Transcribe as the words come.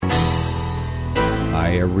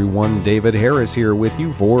Hi everyone, David Harris here with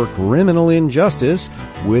you for Criminal Injustice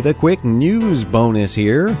with a quick news bonus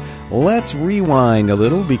here. Let's rewind a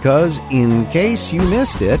little because in case you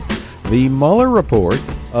missed it, the Mueller report,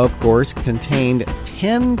 of course, contained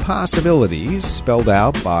 10 possibilities spelled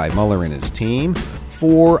out by Mueller and his team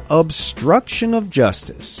for obstruction of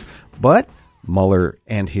justice. But Mueller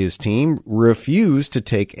and his team refused to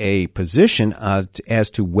take a position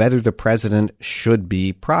as to whether the president should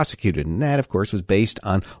be prosecuted. And that, of course, was based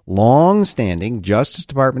on long-standing Justice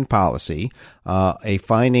Department policy, a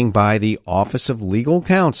finding by the Office of Legal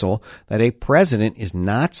Counsel that a president is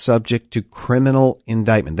not subject to criminal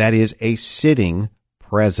indictment. That is, a sitting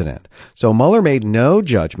president. So Mueller made no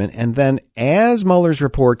judgment, and then as Mueller's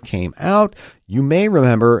report came out, you may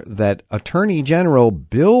remember that Attorney General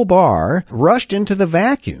Bill Barr rushed into the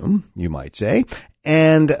vacuum, you might say,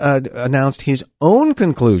 and announced his own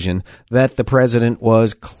conclusion that the president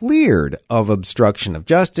was cleared of obstruction of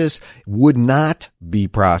justice, would not be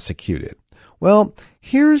prosecuted. Well,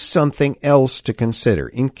 here's something else to consider.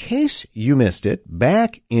 In case you missed it,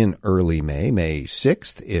 back in early May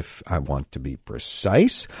 6th, if I want to be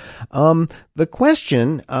precise, the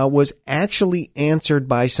question was actually answered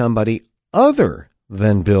by somebody other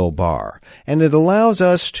than Bill Barr. And it allows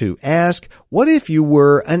us to ask, what if you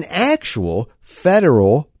were an actual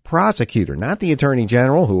federal prosecutor, not the Attorney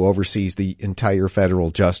General who oversees the entire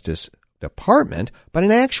federal Justice Department, but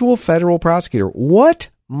an actual federal prosecutor? What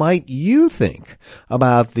might you think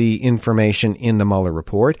about the information in the Mueller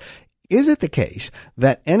report? Is it the case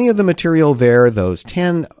that any of the material there, those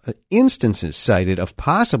 10 instances cited of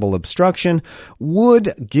possible obstruction,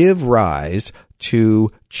 would give rise to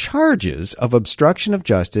charges of obstruction of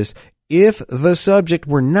justice if the subject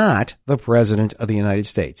were not the President of the United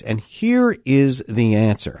States? And here is the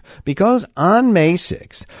answer. Because on May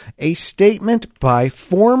 6th, a statement by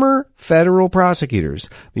former federal prosecutors,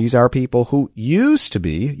 these are people who used to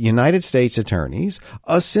be United States attorneys,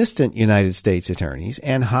 assistant United States attorneys,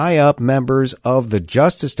 and high-up members of the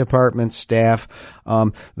Justice Department staff,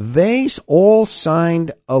 they all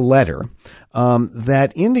signed a letter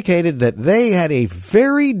that indicated that they had a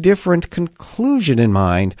very different conclusion in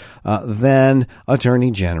mind than Attorney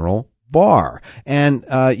General Barr. And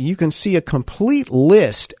you can see a complete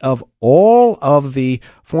list of all of the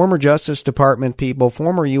former Justice Department people,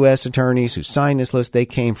 former U.S. attorneys who signed this list. They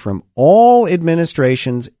came from all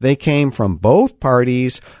administrations. They came from both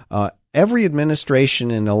parties, every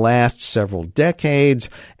administration in the last several decades,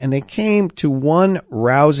 and they came to one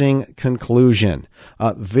rousing conclusion.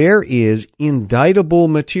 There is indictable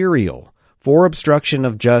material for obstruction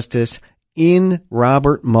of justice in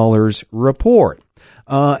Robert Mueller's report.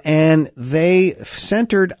 And they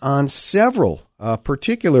centered on several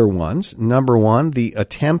particular ones. Number one, the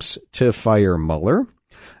attempts to fire Mueller.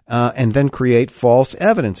 And then create false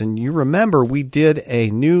evidence. And you remember we did a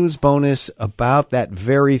news bonus about that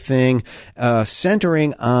very thing,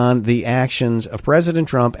 centering on the actions of President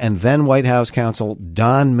Trump and then White House counsel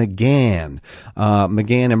Don McGahn.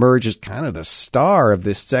 McGahn emerges kind of the star of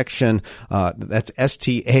this section. That's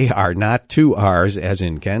STAR, not two R's as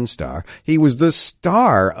in Ken Starr. He was the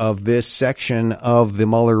star of this section of the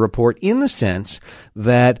Mueller report in the sense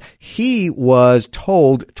that he was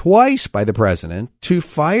told twice by the president to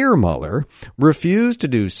fire Mueller, refused to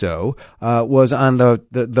do so, was on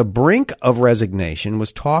the brink of resignation,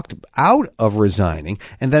 was talked out of resigning,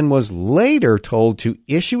 and then was later told to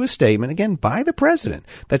issue a statement, again by the president,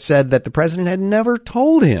 that said that the president had never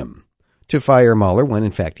told him to fire Mueller, when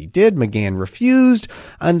in fact he did. McGahn refused,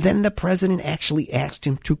 and then the president actually asked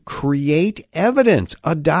him to create evidence,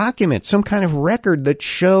 a document, some kind of record that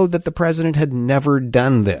showed that the president had never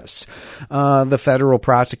done this. The federal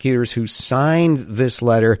prosecutors who signed this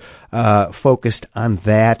letter focused on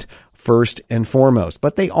that first and foremost.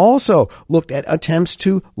 But they also looked at attempts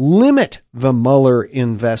to limit the Mueller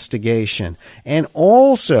investigation and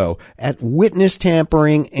also at witness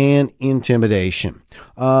tampering and intimidation.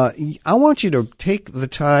 I want you to take the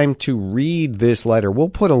time to read this letter. We'll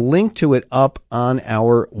put a link to it up on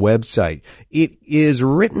our website. It is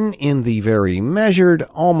written in the very measured,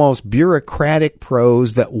 almost bureaucratic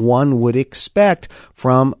prose that one would expect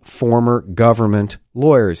from former government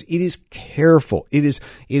lawyers. It is careful. It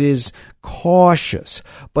is cautious,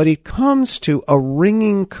 but it comes to a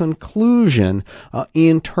ringing conclusion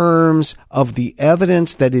in terms of the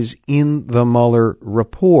evidence that is in the Mueller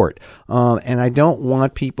report. And I don't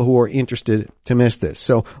want people who are interested to miss this.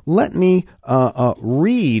 So let me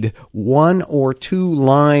read one or two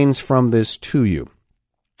lines from this to you,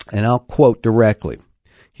 and I'll quote directly.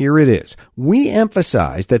 Here it is. We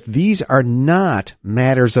emphasize that these are not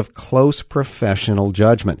matters of close professional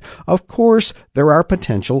judgment. Of course, there are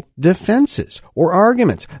potential defenses or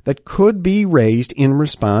arguments that could be raised in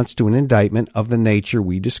response to an indictment of the nature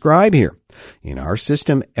we describe here. In our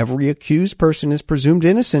system, every accused person is presumed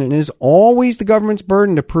innocent and it is always the government's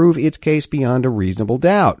burden to prove its case beyond a reasonable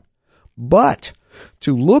doubt. But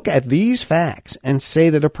to look at these facts and say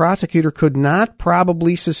that a prosecutor could not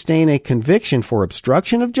probably sustain a conviction for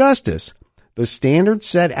obstruction of justice, the standard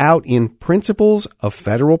set out in Principles of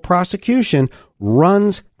Federal Prosecution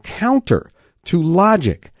runs counter to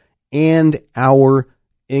logic and our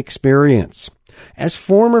experience. As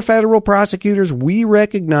former federal prosecutors, we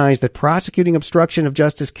recognize that prosecuting obstruction of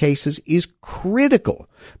justice cases is critical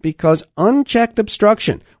because unchecked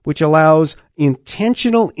obstruction, which allows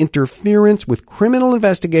intentional interference with criminal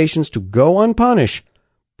investigations to go unpunished,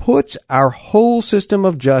 puts our whole system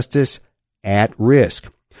of justice at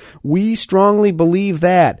risk. We strongly believe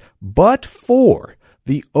that, but for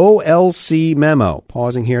the OLC memo,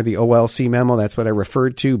 pausing here, the OLC memo, that's what I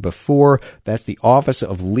referred to before. That's the Office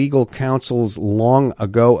of Legal Counsel's long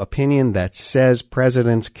ago opinion that says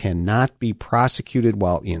presidents cannot be prosecuted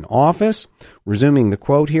while in office. Resuming the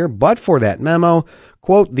quote here, but for that memo,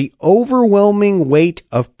 quote, the overwhelming weight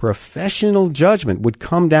of professional judgment would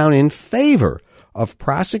come down in favor of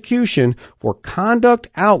prosecution for conduct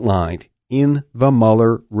outlined in the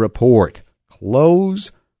Mueller report.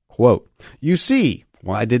 Close quote. You see,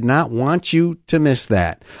 well, I did not want you to miss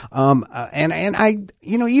that. And I,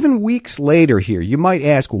 even weeks later here, you might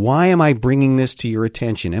ask, why am I bringing this to your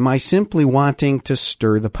attention? Am I simply wanting to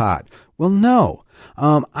stir the pot? Well, no.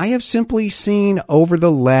 I have simply seen over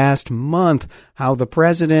the last month how the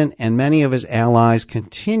president and many of his allies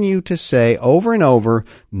continue to say over and over,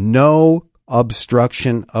 no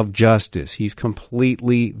obstruction of justice. He's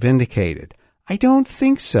completely vindicated. I don't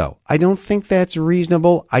think so. I don't think that's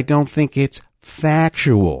reasonable. I don't think it's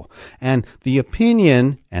factual. And the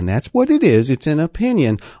opinion, and that's what it is, it's an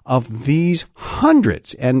opinion of these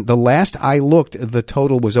hundreds. And the last I looked, the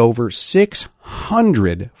total was over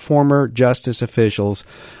 600 former justice officials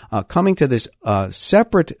coming to this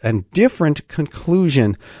separate and different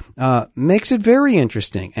conclusion makes it very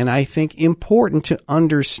interesting and I think important to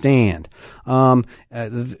understand.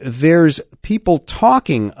 There's people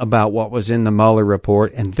talking about what was in the Mueller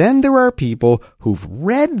report, and then there are people who've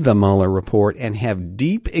read the Mueller report and have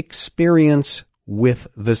deep experience with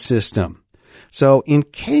the system. So in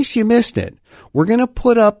case you missed it, we're going to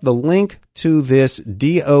put up the link to this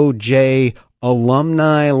DOJ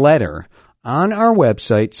alumni letter on our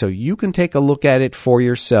website so you can take a look at it for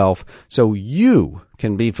yourself so you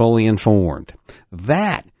can be fully informed.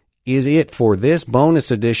 That is it for this bonus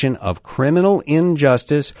edition of Criminal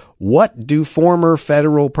Injustice. What do former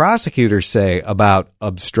federal prosecutors say about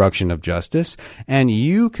obstruction of justice? And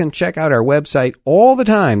you can check out our website all the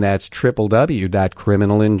time. That's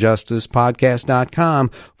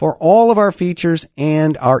www.criminalinjusticepodcast.com for all of our features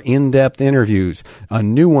and our in-depth interviews. A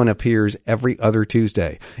new one appears every other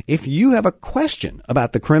Tuesday. If you have a question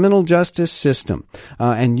about the criminal justice system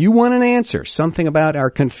and you want an answer, something about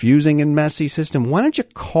our confusing and messy system, why don't you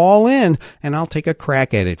call in and I'll take a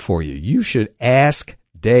crack at it for you. You should ask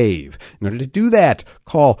Dave. In order to do that,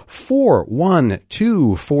 call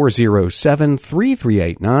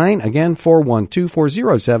 412-407-3389. Again,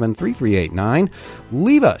 412-407-3389.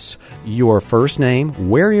 Leave us your first name,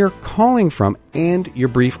 where you're calling from, and your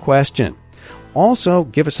brief question. Also,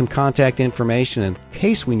 give us some contact information in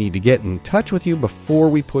case we need to get in touch with you before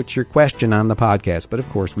we put your question on the podcast. But, of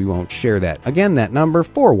course, we won't share that. Again, that number,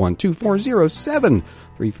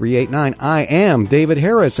 412-407-3389. I am David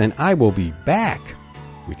Harris, and I will be back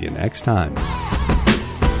with you next time.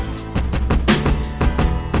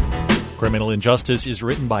 Criminal Injustice is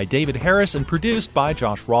written by David Harris and produced by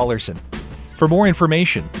Josh Rawlerson. For more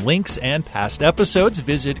information, links, and past episodes,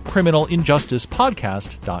 visit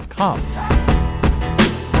criminalinjusticepodcast.com.